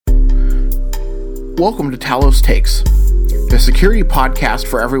Welcome to Talos Takes, the security podcast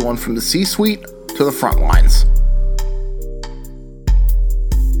for everyone from the C-suite to the front lines.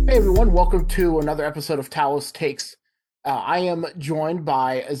 Hey everyone, welcome to another episode of Talos Takes. I am joined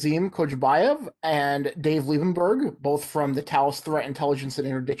by Azim Kojabayev and Dave Liebenberg, both from the Talos Threat Intelligence and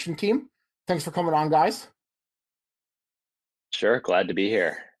Interdiction team. Thanks for coming on, guys. Sure, glad to be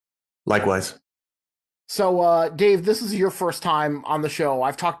here. Likewise. So, Dave, this is your first time on the show.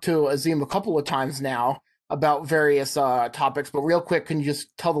 I've talked to Azim a couple of times now about various topics, but real quick, can you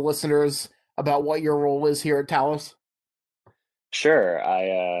just tell the listeners about what your role is here at Talos? Sure,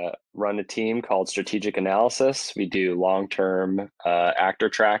 I run a team called Strategic Analysis. We do long-term actor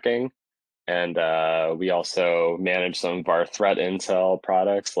tracking, and we also manage some of our threat intel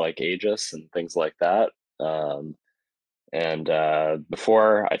products like Aegis and things like that.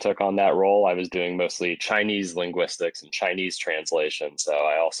 Before I took on that role, I was doing mostly Chinese linguistics and Chinese translation. So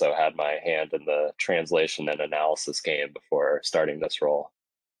I also had my hand in the translation and analysis game before starting this role.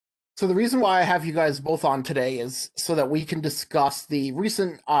 So the reason why I have you guys both on today is so that we can discuss the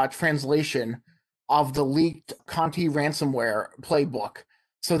recent translation of the leaked Conti ransomware playbook.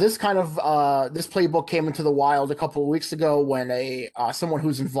 So this this playbook came into the wild a couple of weeks ago when someone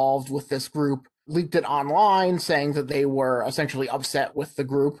who's involved with this group leaked it online, saying that they were essentially upset with the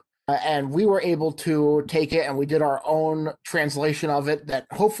group. And we were able to take it and we did our own translation of it that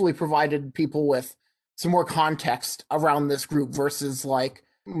hopefully provided people with some more context around this group versus like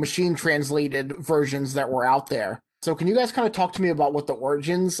machine translated versions that were out there. So can you guys kind of talk to me about what the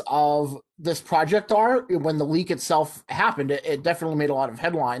origins of this project are? When the leak itself happened, it definitely made a lot of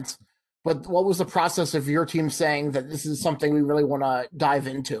headlines. But what was the process of your team saying that this is something we really want to dive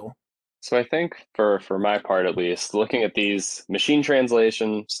into? So I think for my part, at least, looking at these machine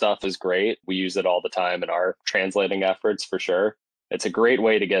translation stuff is great. We use it all the time in our translating efforts for sure. It's a great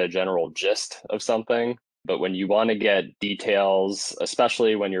way to get a general gist of something. But when you want to get details,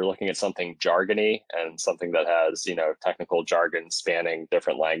 especially when you're looking at something jargony and something that has, technical jargon spanning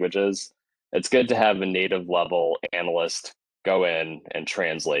different languages, it's good to have a native level analyst go in and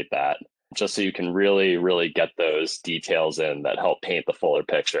translate that, just so you can really, really get those details in that help paint the fuller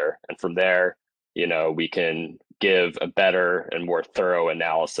picture. And from there, we can give a better and more thorough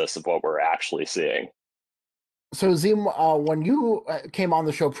analysis of what we're actually seeing. So, Zim, when you came on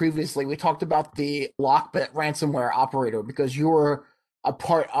the show previously, we talked about the Lockbit ransomware operator because you were a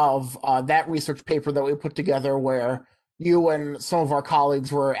part of that research paper that we put together where you and some of our colleagues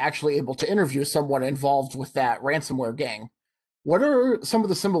were actually able to interview someone involved with that ransomware gang. What are some of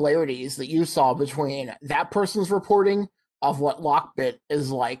the similarities that you saw between that person's reporting of what Lockbit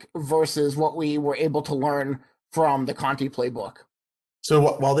is like versus what we were able to learn from the Conti playbook?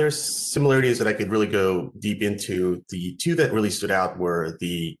 So while there's similarities that I could really go deep into, the two that really stood out were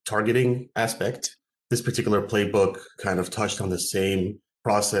the targeting aspect. This particular playbook kind of touched on the same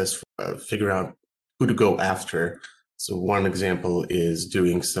process, figuring out who to go after. So one example is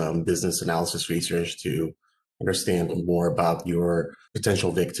doing some business analysis research to understand more about your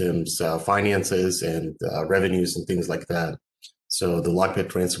potential victims' finances and revenues and things like that. So the Lockbit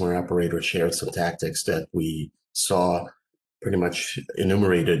ransomware operator shared some tactics that we saw pretty much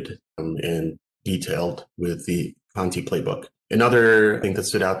enumerated and detailed with the Conti playbook. Another thing that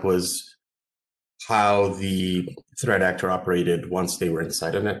stood out was how the threat actor operated once they were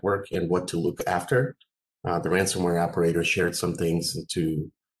inside a network and what to look after. The ransomware operator shared some things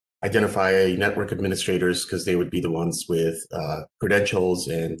to identify network administrators because they would be the ones with credentials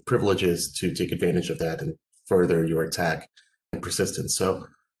and privileges to take advantage of that and further your attack and persistence. So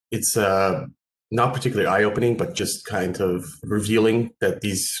it's not particularly eye-opening, but just kind of revealing that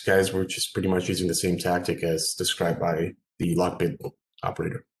these guys were just pretty much using the same tactic as described by the Lockbit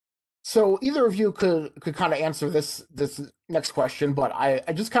operator. So either of you could kind of answer this next question, but I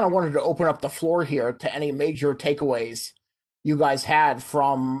just kind of wanted to open up the floor here to any major takeaways you guys had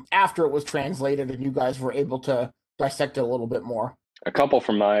from after it was translated and you guys were able to dissect it a little bit more. A couple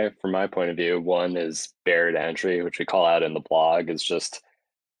from my point of view. One is barrier to entry, which we call out in the blog, is just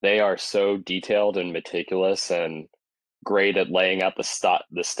they are so detailed and meticulous and great at laying out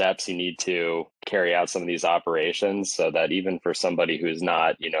the steps you need to carry out some of these operations, so that even for somebody who's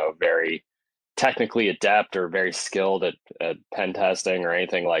not, very technically adept or very skilled at pen testing or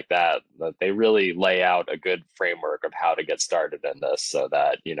anything like that, they really lay out a good framework of how to get started in this so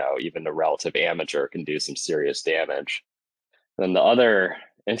that, even a relative amateur can do some serious damage. Then the other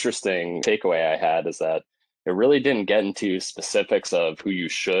interesting takeaway I had is that it really didn't get into specifics of who you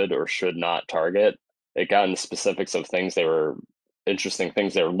should or should not target. It got into specifics of things they were interesting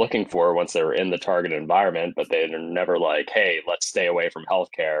things they were looking for once they were in the target environment, but they're never like, hey, let's stay away from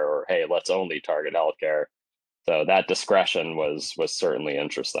healthcare, or hey, let's only target healthcare. So that discretion was certainly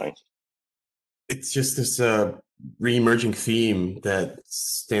interesting. It's just this re-emerging theme that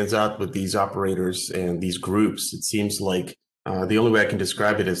stands out with these operators and these groups. It seems like the only way I can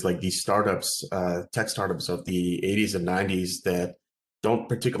describe it is like these startups, tech startups of the 80s and 90s that don't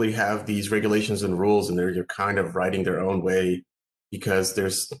particularly have these regulations and rules, and they're kind of riding their own way because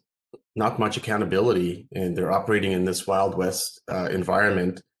there's not much accountability, and they're operating in this Wild West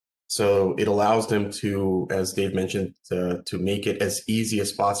environment. So it allows them to, as Dave mentioned, to make it as easy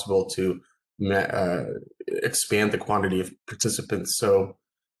as possible to expand the quantity of participants so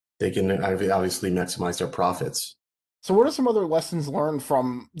they can obviously maximize their profits. So what are some other lessons learned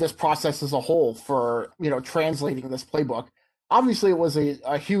from this process as a whole for, translating this playbook? Obviously, it was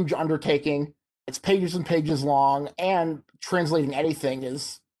a huge undertaking. It's pages and pages long, and translating anything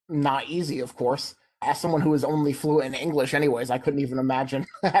is not easy, of course. As someone who is only fluent in English anyways, I couldn't even imagine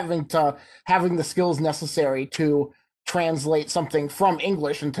having the skills necessary to translate something from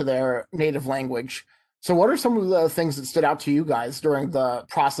English into their native language. So what are some of the things that stood out to you guys during the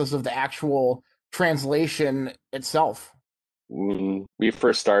process of the actual translation itself? When we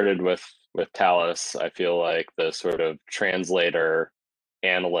first started with Talus, I feel like the sort of translator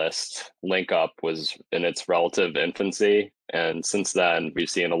analyst link up was in its relative infancy. And since then, we've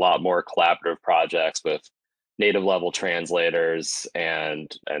seen a lot more collaborative projects with native level translators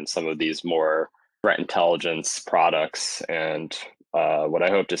and some of these more threat intelligence products. And what I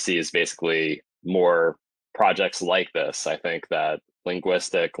hope to see is basically more projects like this. I think that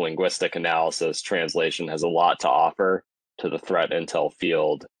linguistic analysis translation has a lot to offer to the threat intel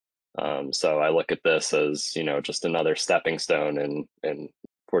field. So I look at this as, just another stepping stone in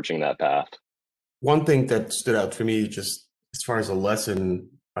forging that path. One thing that stood out for me, just as far as a lesson,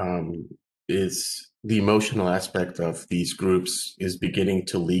 is the emotional aspect of these groups is beginning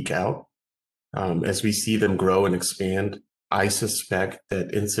to leak out. As we see them grow and expand, I suspect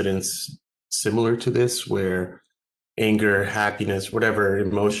that incidents similar to this, where anger, happiness, whatever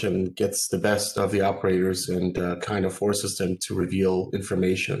emotion gets the best of the operators and kind of forces them to reveal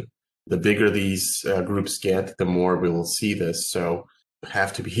information. The bigger these groups get, the more we will see this. So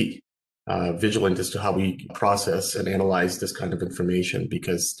have to be vigilant as to how we process and analyze this kind of information,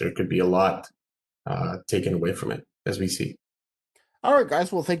 because there could be a lot taken away from it, as we see. All right,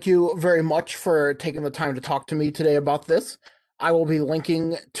 guys. Well, thank you very much for taking the time to talk to me today about this. I will be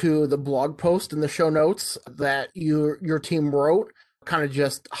linking to the blog post in the show notes that your team wrote, kind of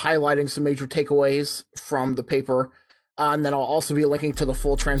just highlighting some major takeaways from the paper. And then I'll also be linking to the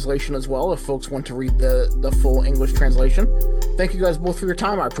full translation as well if folks want to read the full English translation. Thank you guys both for your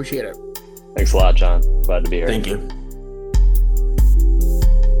time. I appreciate it. Thanks a lot, John. Glad to be here. Thank you.